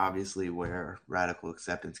obviously where radical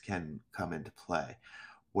acceptance can come into play.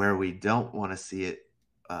 Where we don't want to see it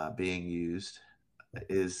being used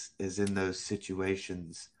is in those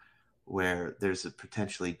situations where there's a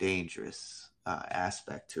potentially dangerous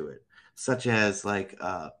aspect to it, such as like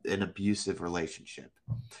an abusive relationship.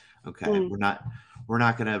 Okay, Mm. we're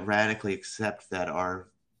not going to radically accept that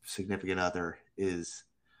our significant other is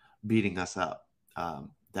beating us up.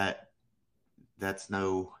 That's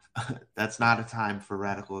no that's not a time for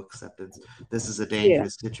radical acceptance. This is a Yeah.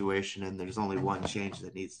 dangerous situation, and there's only one change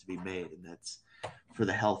that needs to be made, and that's for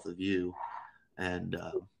the health of you and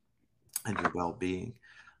your well-being.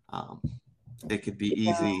 Um, it could be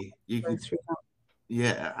Yeah. easy. You Go could, through that.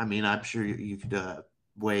 yeah. I mean, I'm sure you could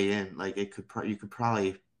weigh in. Like you could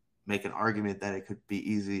probably make an argument that it could be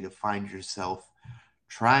easy to find yourself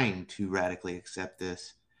trying to radically accept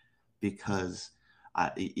this because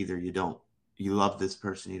either you love this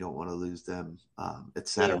person, you don't want to lose them, Yeah.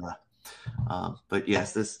 etc. But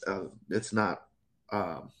yes, this um, it's not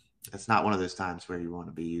one of those times where you want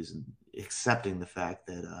to be using accepting the fact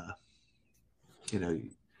that you know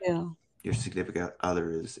Yeah. your significant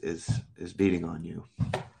other is beating on you.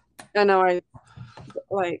 I know. I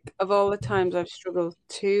like of all the times I've struggled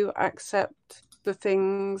to accept the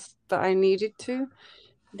things that I needed to.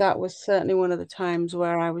 That was certainly one of the times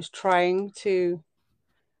where I was trying to.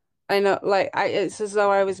 I know, it's as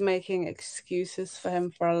though I was making excuses for him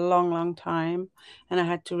for a long, long time, and I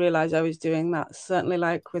had to realize I was doing that. Certainly,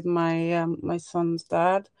 like with my son's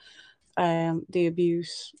dad, the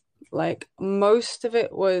abuse, like most of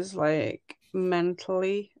it was like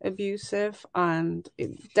mentally abusive and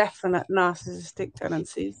definite narcissistic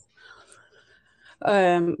tendencies.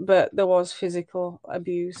 But there was physical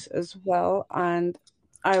abuse as well. And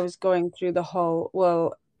I was going through the whole,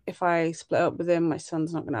 well, if I split up with him, my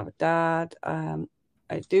son's not going to have a dad.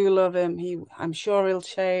 I do love him. I'm sure he'll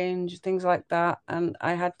change, things like that. And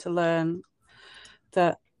I had to learn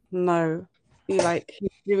that no, he's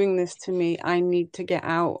doing this to me. I need to get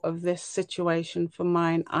out of this situation for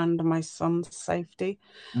mine and my son's safety.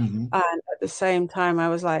 Mm-hmm. And at the same time, I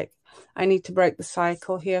was like, I need to break the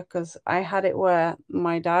cycle here because I had it where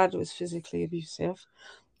my dad was physically abusive.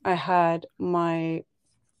 I had my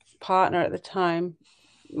partner at the time,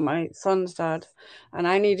 my son's dad, and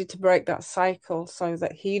I needed to break that cycle so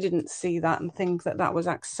that he didn't see that and think that that was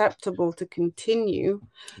acceptable to continue,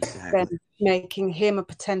 then Exactly. making him a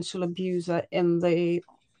potential abuser in the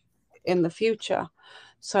future.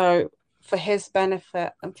 So for his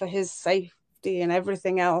benefit and for his safety and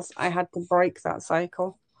everything else, I had to break that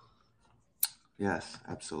cycle. Yes,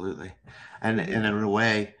 absolutely. And Mhm. in a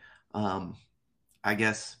way, um, I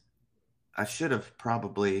guess I should have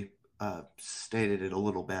probably stated it a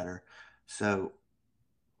little better. So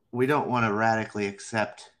we don't want to radically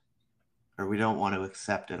accept, or we don't want to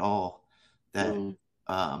accept at all that Mm.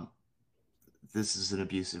 um, this is an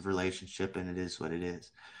abusive relationship and it is what it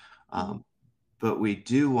is. Mhm. Um, but we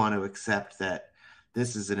do want to accept that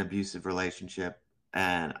this is an abusive relationship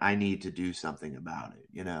and I need to do something about it.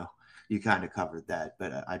 You kind of covered that,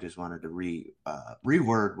 but I just wanted to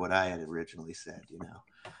reword what I had originally said.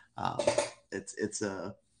 Um, it's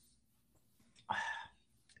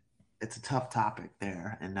a tough topic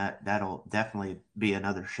there, and that'll definitely be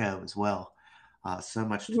another show as well. So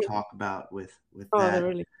much to talk about with Oh, they're that,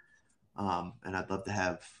 really. and I'd love to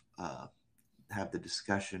have the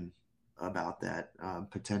discussion about that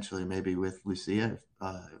potentially maybe with Lucia.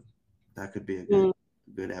 That could be a good Mm.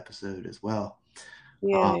 good episode as well.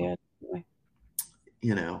 Yeah, Um, yeah, definitely.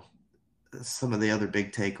 you know, some of the other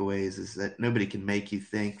big takeaways is that nobody can make you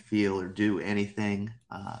think, feel, or do anything,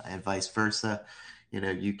 and vice versa.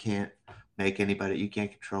 You can't make anybody, you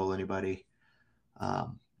can't control anybody.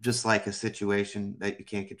 Just like a situation that you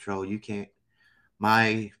can't control, you can't.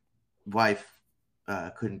 My wife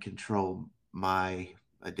couldn't control my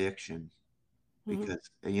addiction Mhm. because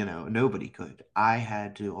nobody could. I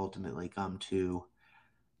had to ultimately come to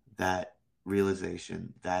that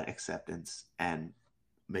realization, that acceptance, and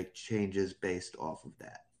make changes based off of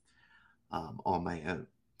that on my own.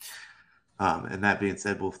 And that being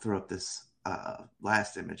said, we'll throw up this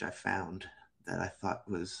last image I found that I thought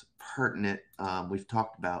was pertinent. We've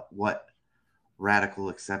talked about what radical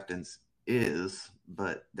acceptance is,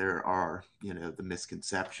 but there are, the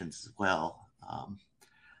misconceptions as well.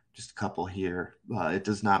 Just a couple here. It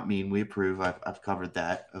does not mean we approve. I've covered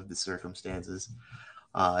that of the circumstances.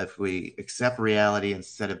 If we accept reality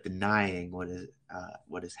instead of denying what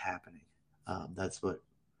is happening, That's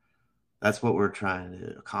what we're trying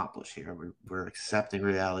to accomplish here. We're accepting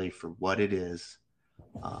reality for what it is,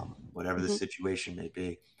 whatever the Mm-hmm. situation may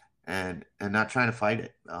be, and not trying to fight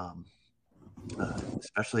it,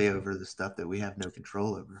 especially over the stuff that we have no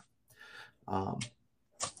control over. Um,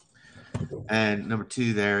 and number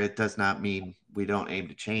two, there, it does not mean we don't aim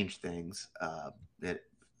to change things.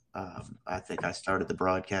 I think I started the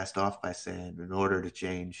broadcast off by saying, in order to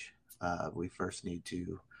change, we first need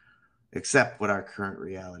to accept what our current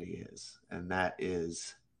reality is, and that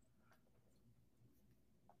is,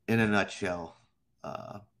 in a nutshell,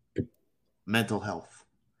 uh, mental health.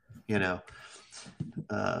 You know,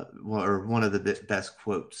 or one of the best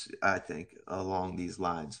quotes I think along these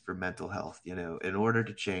lines for mental health. You know, in order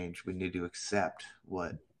to change, we need to accept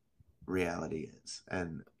what reality is.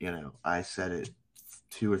 And I said it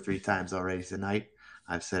 2 or 3 times already tonight.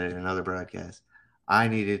 I've said it in other broadcasts. I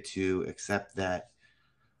needed to accept that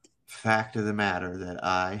fact of the matter that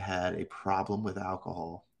I had a problem with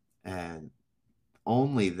alcohol, and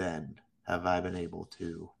only then have I been able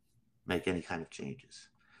to make any kind of changes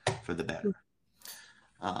for the better.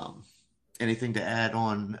 Um, Anything to add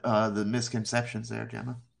on the misconceptions there,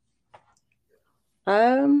 Gemma?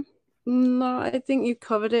 No, I think you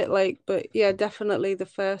covered it. But yeah, definitely the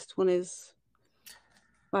first one is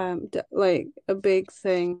like a big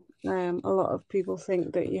thing. A lot of people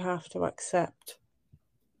think that you have to accept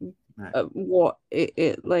Right. what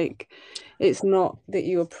it like. It's not that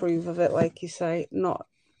you approve of it, like you say, not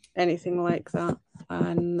anything like that.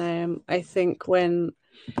 And I think when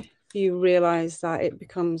you realize that, it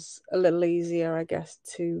becomes a little easier, I guess,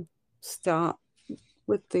 to start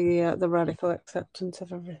with the radical acceptance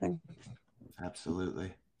of everything.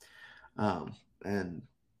 Absolutely. And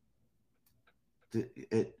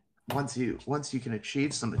it once you can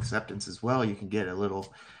achieve some acceptance as well, you can get a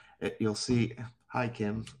little. You'll see. Hi,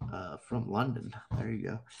 Kim, from London. There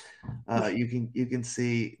you go. You can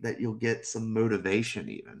see that you'll get some motivation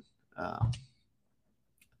even.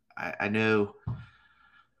 I know.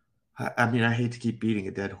 I mean, I hate to keep beating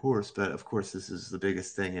a dead horse, but of course, this is the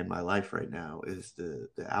biggest thing in my life right now is the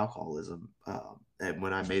alcoholism. And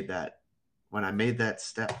when I made that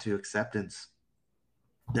step to acceptance,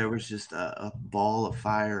 there was just a ball of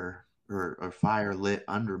fire or fire lit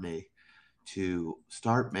under me to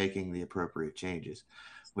start making the appropriate changes,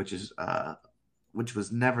 which is which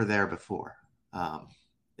was never there before. Um,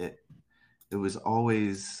 it it was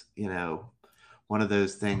always one of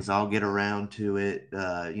those things. I'll get around to it.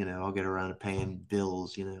 I'll get around to paying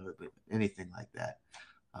bills. Anything like that.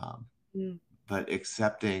 Um, Mm. but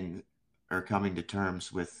accepting or coming to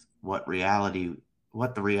terms with what the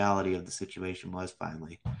reality of the situation was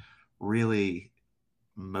finally really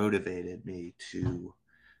motivated me to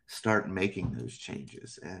start making those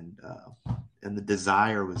changes, and the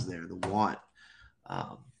desire was there, the want,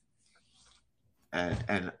 um,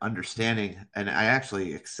 and understanding, and I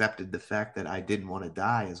actually accepted the fact that I didn't want to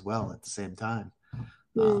die as well at the same time,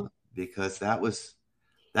 uh, Mm. because that was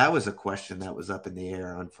a question that was up in the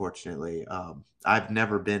air. Unfortunately, I've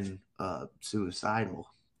never been suicidal,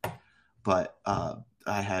 but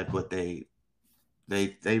I had what they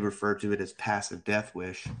refer to it as passive death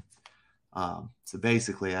wish. So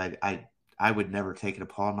basically, I would never take it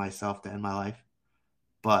upon myself to end my life,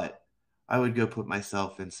 but I would go put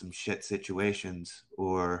myself in some shit situations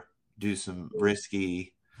or do some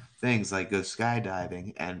risky things like go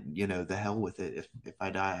skydiving, and the hell with it. If I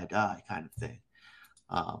die, I die, kind of thing.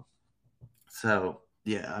 Um, so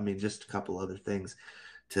yeah, I mean, just a couple other things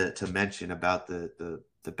to mention about the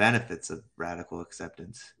benefits of radical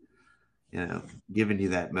acceptance. Giving you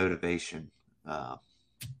that motivation uh,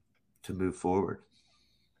 to move forward.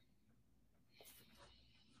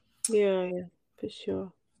 Yeah, for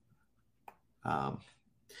sure. Um,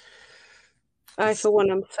 I, for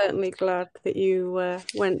one, am certainly glad that you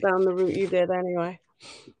went down the route you did anyway.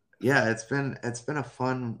 yeah, it's been a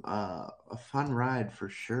fun ride for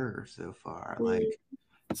sure so far. Mm. Like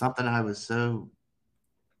something I was so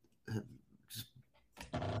just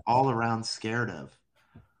all around scared of.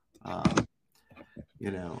 Um,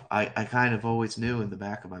 I kind of always knew in the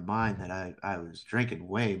back of my mind that I was drinking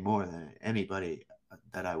way more than anybody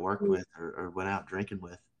that I worked Mm. with or went out drinking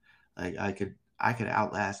with. Like I could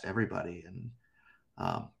outlast everybody, and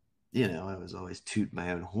um, I was always tooting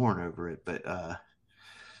my own horn over it, but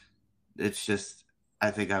it's just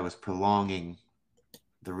I think I was prolonging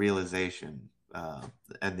the realization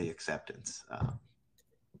and the acceptance.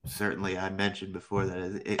 Certainly, I mentioned before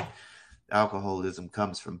that alcoholism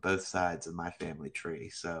comes from both sides of my family tree.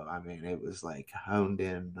 So I mean, it was like honed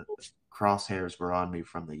in. Crosshairs were on me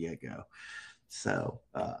from the get go. So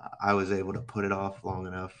I was able to put it off long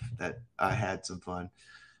enough that I had some fun.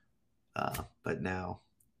 But now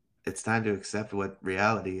it's time to accept what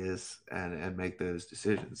reality is and make those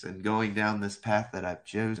decisions. And going down this path that I've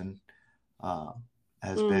chosen uh,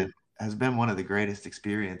 has Mm. been one of the greatest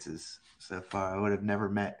experiences so far. I would have never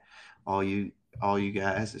met all you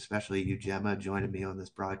guys, especially you, Gemma, joining me on this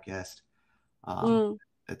broadcast. Um, Mm.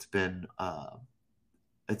 it's been uh,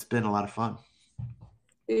 it's been a lot of fun.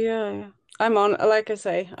 Yeah, yeah. I'm on, like I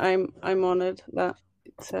say, I'm honored that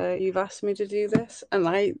you've asked me to do this, and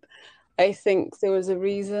I think there was a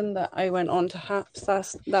reason that I went on to Haps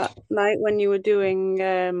that night when you were doing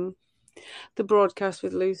the broadcast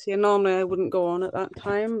with Lucy. And normally I wouldn't go on at that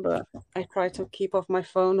time, but I try to keep off my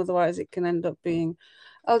phone, otherwise it can end up being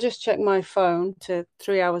I'll just check my phone to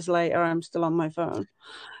 3 hours later I'm still on my phone.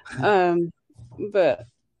 Um, but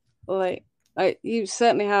like you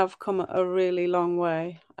certainly have come a really long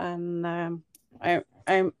way, and I'm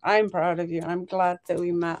proud of you. I'm glad that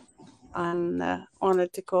we met, and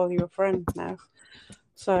honored to call you a friend now.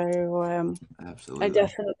 So I Absolutely.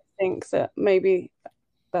 definitely think that maybe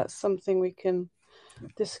that's something we can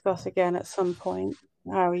discuss again at some point,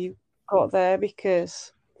 how you got there,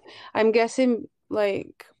 because I'm guessing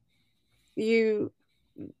like you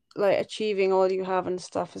like achieving all you have and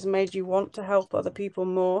stuff has made you want to help other people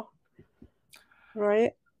more,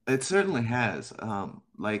 right? It certainly has.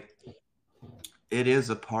 Like it is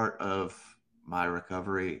a part of my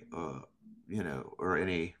recovery, or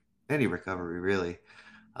any recovery really.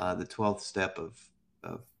 The 12th step of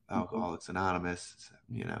Mhm. Alcoholics Anonymous,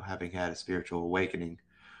 having had a spiritual awakening.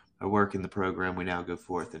 I work in the program. We now go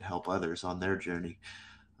forth and help others on their journey,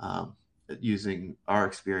 um, using our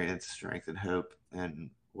experience, strength, and hope,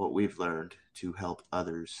 and what we've learned to help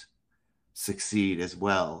others succeed as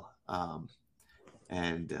well,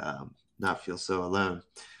 and not feel so alone.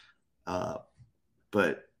 Uh,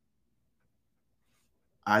 but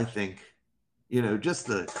I think, just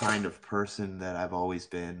the kind of person that I've always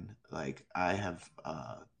been. Like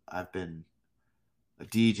I've been a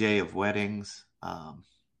DJ of weddings.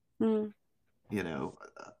 Mm. You know,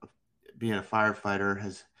 being a firefighter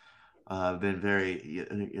has been very,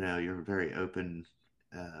 you're very open.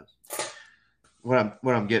 Uh,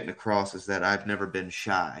 what I'm getting across is that I've never been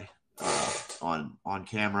shy on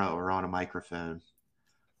camera or on a microphone.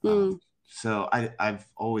 Um, Mm. so I've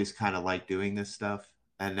always kind of liked doing this stuff,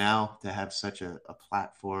 and now to have such a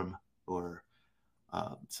platform or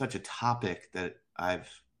such a topic that I've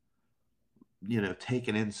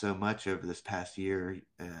taken in so much over this past year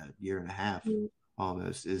and a half Mm.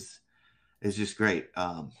 almost is just great.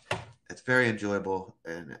 It's very enjoyable,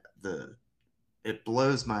 and the it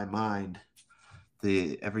blows my mind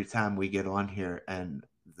the every time we get on here, and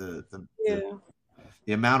Yeah.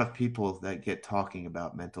 the amount of people that get talking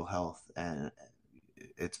about mental health, and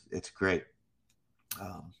it's great.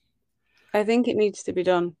 Um, I think it needs to be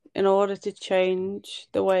done in order to change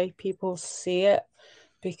the way people see it,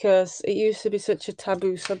 because it used to be such a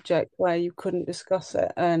taboo subject where you couldn't discuss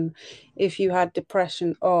it. And if you had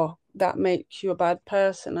depression, oh, that makes you a bad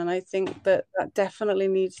person. And I think that that definitely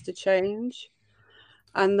needs to change.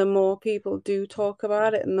 And the more people do talk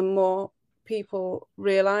about it, and the more people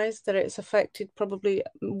realize that it's affected probably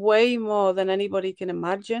way more than anybody can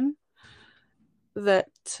imagine, that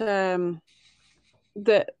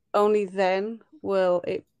that only then will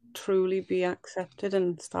it truly be accepted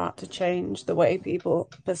and start to change the way people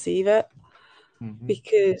perceive it. mhm.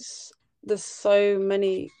 Because there's so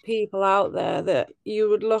many people out there that you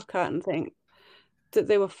would look at and think that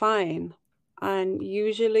they were fine. And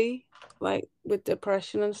usually, like with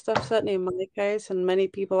depression and stuff, certainly in my case, and many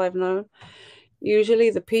people I've known, usually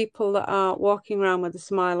the people that are walking around with a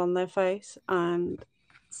smile on their face and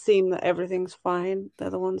seem that everything's fine, they're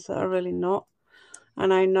the ones that are really not.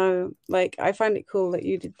 And I know, like, I find it cool that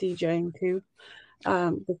you did DJing too,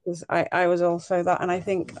 because I was also that. And I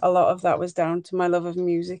think a lot of that was down to my love of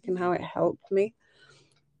music and how it helped me.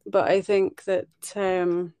 But I think that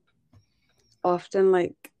often,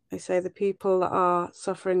 like I say, the people that are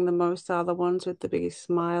suffering the most are the ones with the biggest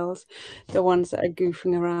smiles, the ones that are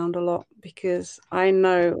goofing around a lot, because I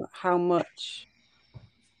know how much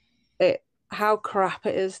it, how crap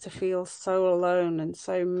it is to feel so alone and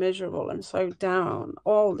so miserable and so down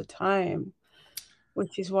all the time,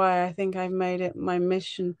 which is why I think I've made it my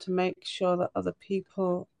mission to make sure that other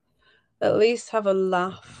people at least have a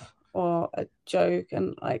laugh or a joke.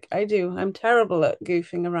 And like I do, I'm terrible at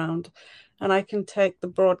goofing around, and I can take the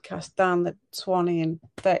broadcast down the 20 in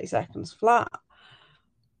 30 seconds flat.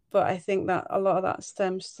 But I think that a lot of that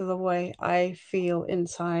stems to the way I feel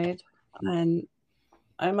inside, and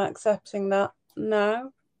I'm accepting that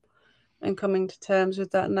now. and coming to terms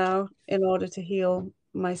with that now in order to heal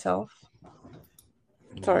myself.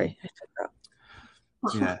 Sorry, I took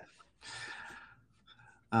that.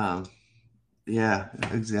 Yeah. Yeah,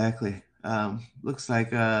 exactly. Looks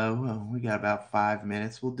like well, we got about 5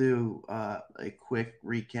 minutes. We'll do a quick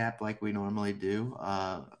recap like we normally do.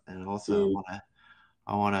 And also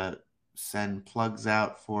I wanna send plugs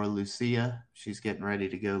out for Lucia. She's getting ready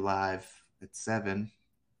to go live at 7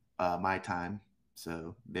 my time,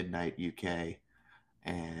 so midnight UK,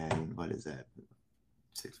 and what is that?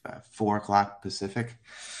 4 o'clock Pacific.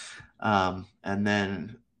 And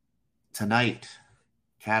then tonight,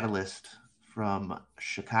 Catalyst from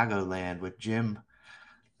Chicagoland with Jim.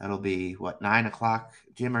 That'll be what, 9 o'clock?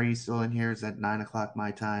 Jim, are you still in here? Is that 9 o'clock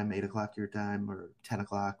my time, 8 o'clock your time, or 10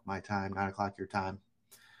 o'clock my time, 9 o'clock your time?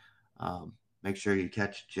 Make sure you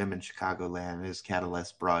catch Jim in Chicagoland. His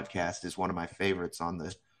Catalyst broadcast is one of my favorites on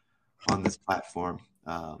this platform.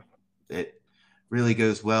 It really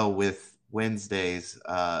goes well with Wednesdays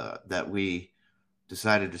that we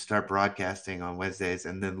decided to start broadcasting on Wednesdays,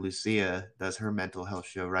 and then Lucia does her mental health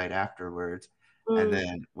show right afterwards, and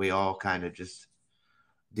then we all kind of just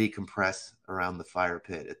decompress around the fire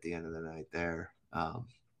pit at the end of the night there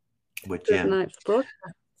with Jim. Good night for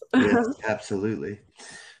broadcast. Yes, absolutely.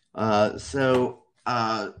 So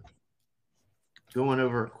going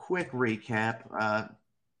over a quick recap, I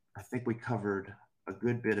think we covered a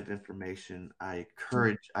good bit of information. I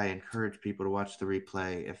encourage people to watch the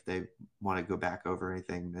replay if they want to go back over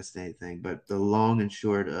anything, missed anything. But the long and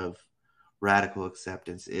short of radical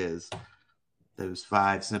acceptance is those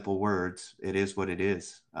 5 simple words: it is what it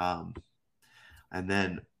is. And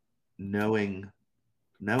then knowing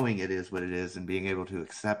it is what it is and being able to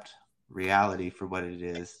accept reality for what it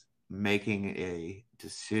is, making a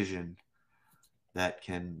decision that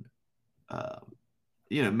can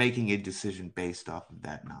making a decision based off of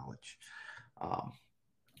that knowledge.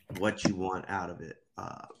 What you want out of it.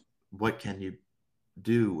 What can you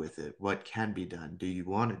do with it? What can be done? Do you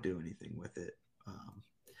want to do anything with it?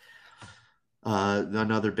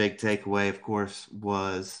 Another big takeaway, of course,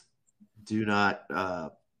 was do not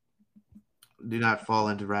fall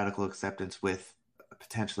into radical acceptance with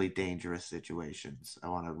potentially dangerous situations. I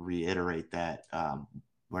want to reiterate that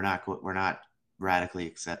we're not radically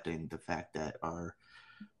accepting the fact that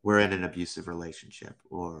we're in an abusive relationship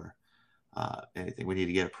or anything. We need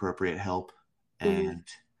to get appropriate help. And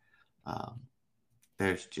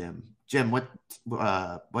there's Jim. Jim,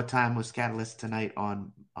 what time was Catalyst tonight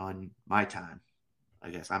on my time? I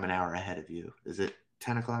guess I'm an hour ahead of you. Is it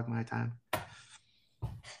 10 o'clock my time?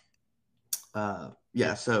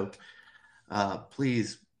 Yeah. So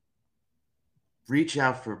please reach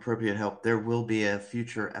out for appropriate help. There will be a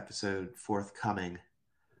future episode forthcoming.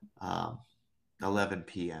 11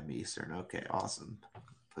 p.m. Eastern. Okay, awesome.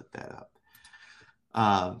 Put that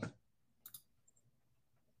up.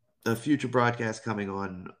 A future broadcast coming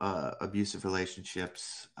on abusive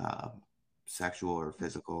relationships, sexual or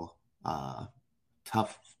physical.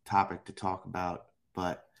 Tough topic to talk about,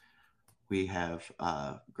 but we have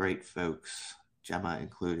great folks, Gemma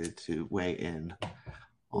included, to weigh in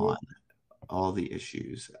on all the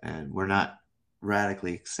issues. And we're not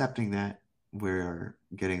radically accepting that. We're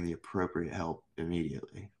getting the appropriate help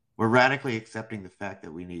immediately. We're radically accepting the fact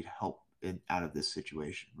that we need help out of this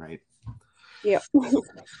situation, right? Yeah.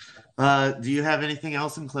 Do you have anything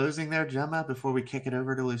else in closing there, Gemma, before we kick it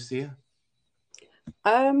over to Lucia?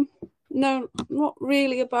 No, not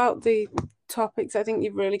really about the topics. I think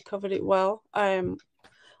you've really covered it well.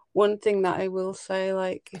 One thing that I will say,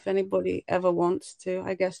 like, if anybody ever wants to,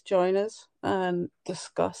 I guess, join us and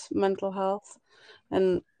discuss mental health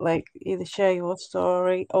and, like, either share your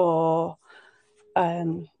story or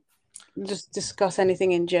just discuss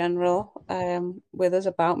anything in general with us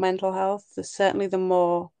about mental health, certainly the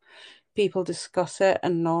more people discuss it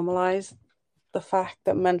and normalize the fact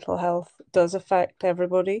that mental health does affect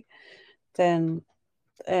everybody, then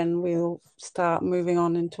we'll start moving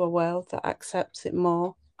on into a world that accepts it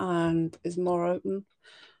more and is more open.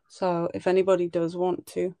 So if anybody does want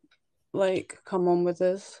to, like, come on with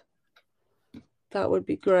us, that would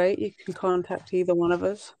be great. You can contact either one of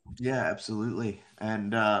us. Yeah, absolutely.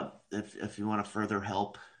 And if you want to further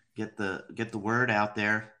help get the word out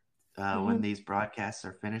there when these broadcasts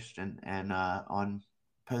are finished and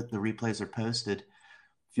the replays are posted,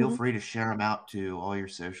 feel free to share them out to all your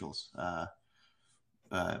socials.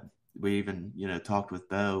 We even talked with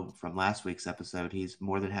Bo from last week's episode. He's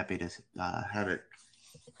more than happy to have it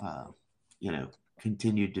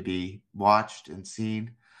continued to be watched and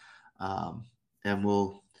seen. And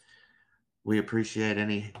we appreciate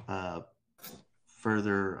any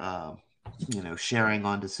further sharing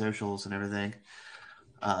onto socials and everything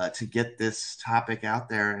to get this topic out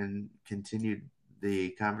there and continue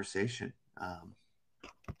the conversation.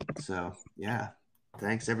 So, yeah,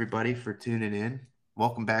 thanks everybody for tuning in.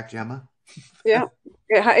 Welcome back, Gemma. Yeah,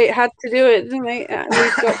 it had to do it, didn't it?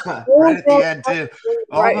 We've got right at the end, too.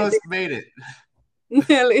 Almost made it.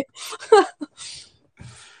 Nearly.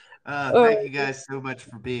 Thank you guys so much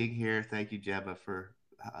for being here. Thank you, Gemma, for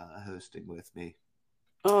hosting with me.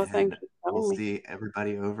 Oh, thank you. We'll see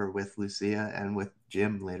everybody over with Lucia and with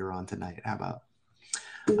Jim later on tonight. How about?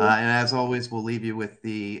 And as always, we'll leave you with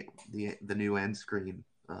the new end screen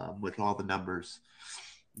with all the numbers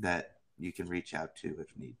that you can reach out to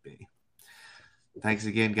if need be. Thanks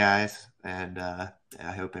again, guys, and I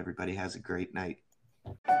hope everybody has a great night.